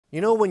You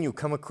know when you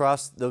come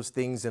across those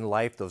things in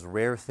life, those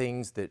rare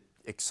things that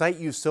excite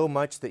you so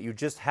much that you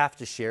just have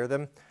to share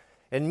them?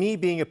 And me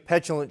being a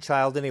petulant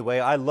child anyway,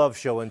 I love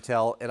show and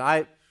tell, and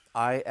I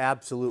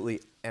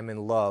absolutely am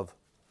in love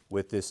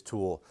with this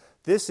tool.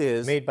 This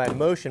is made by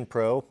Motion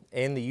Pro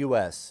in the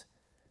US.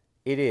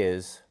 It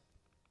is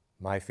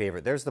my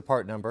favorite. There's the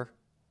part number.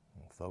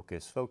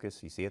 Focus, focus,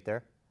 you see it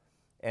there?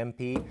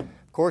 MP.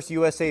 Of course,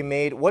 USA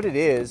made. What it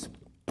is,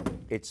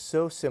 it's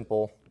so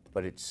simple,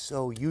 but it's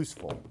so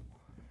useful.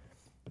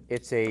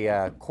 It's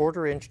a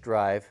 1/4 inch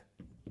drive,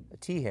 a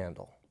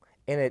T-handle.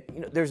 And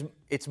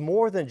it's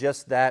more than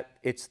just that.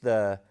 It's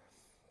the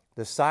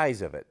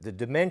size of it, the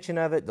dimension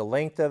of it, the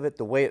length of it,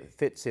 the way it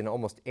fits in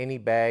almost any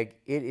bag.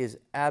 It is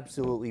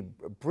absolutely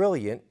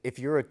brilliant if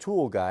you're a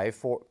tool guy.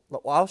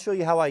 I'll show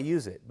you how I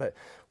use it. But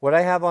what I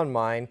have on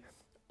mine,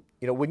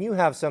 when you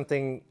have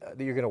something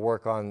that you're going to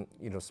work on,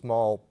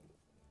 small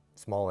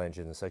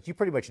engines and such, you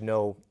pretty much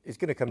know it's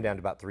going to come down to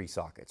about 3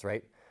 sockets,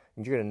 right?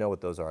 And you're going to know what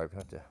those are. I'm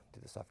going to have to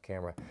do this off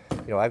camera.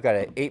 I've got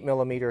an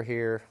 8mm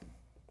here.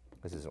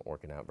 This isn't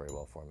working out very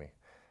well for me.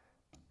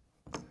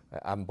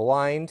 I'm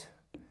blind,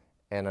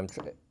 and I'm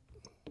trying.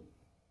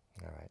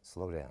 All right,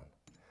 slow down.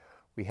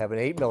 We have an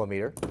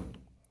 8mm.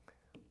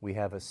 We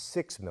have a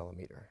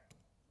 6mm.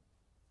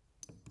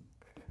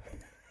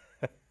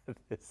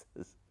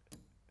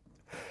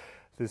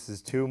 This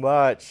is too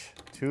much,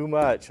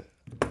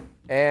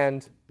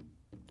 and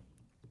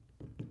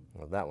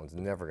well, that one's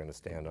never going to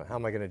stand on. How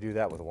am I going to do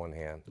that with one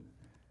hand?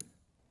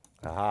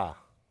 Aha,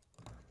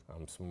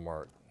 I'm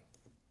smart.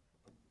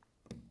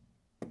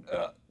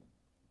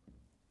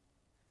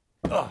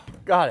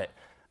 Got it.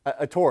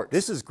 A torque.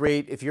 This is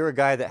great if you're a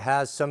guy that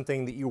has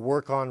something that you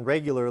work on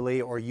regularly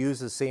or use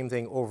the same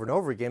thing over and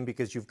over again,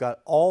 because you've got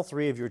all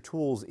 3 of your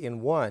tools in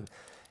one.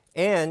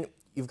 And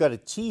you've got a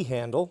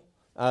T-handle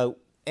and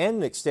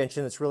an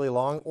extension that's really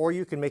long, or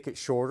you can make it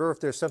shorter. If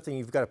there's something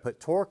you've got to put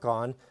torque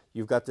on,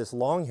 you've got this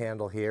long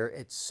handle here.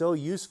 It's so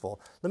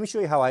useful. Let me show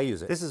you how I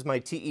use it. This is my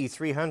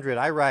TE300.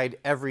 I ride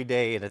every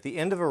day, and at the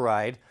end of a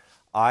ride,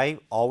 I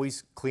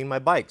always clean my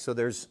bike. So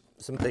there's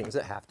some things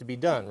that have to be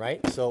done,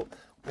 right? So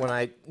when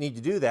I need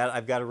to do that,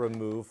 I've got to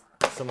remove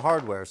some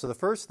hardware. So the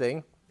first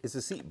thing is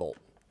a seat bolt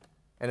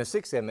and a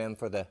 6mm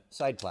for the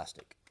side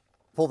plastic.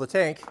 Pull the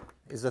tank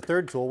is the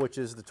third tool, which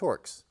is the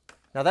Torx.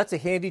 Now that's a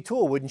handy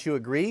tool, wouldn't you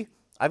agree?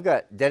 I've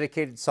got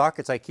dedicated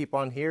sockets I keep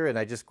on here, and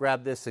I just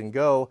grab this and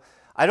go.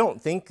 I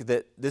don't think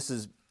that this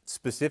is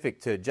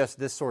specific to just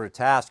this sort of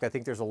task. I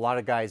think there's a lot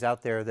of guys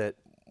out there that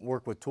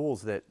work with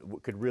tools that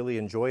could really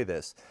enjoy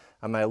this.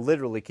 I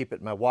literally keep it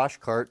in my wash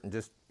cart and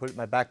just put it in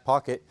my back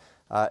pocket,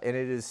 and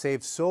it has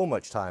saved so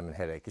much time and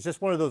headache. It's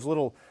just one of those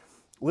little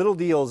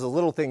deals, the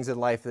little things in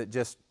life that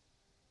just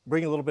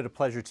bring a little bit of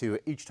pleasure to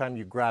it each time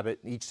you grab it,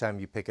 each time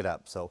you pick it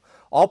up. So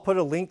I'll put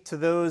a link to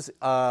those.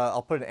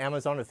 I'll put an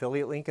Amazon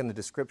affiliate link in the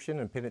description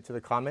and pin it to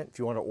the comment if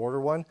you want to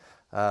order one.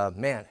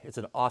 Man, it's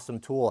an awesome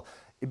tool.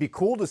 It'd be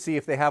cool to see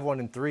if they have one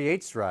in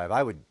 3/8 drive.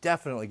 I would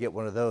definitely get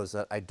one of those.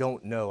 I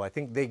don't know. I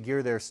think they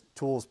gear their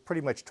tools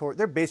pretty much toward,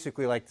 they're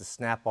basically like the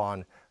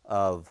Snap-on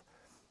of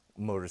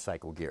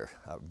motorcycle gear.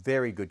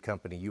 Very good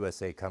company,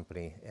 USA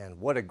company, and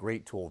what a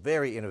great tool.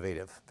 Very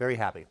innovative. Very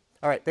happy.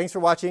 All right, thanks for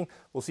watching.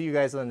 We'll see you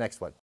guys on the next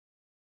one.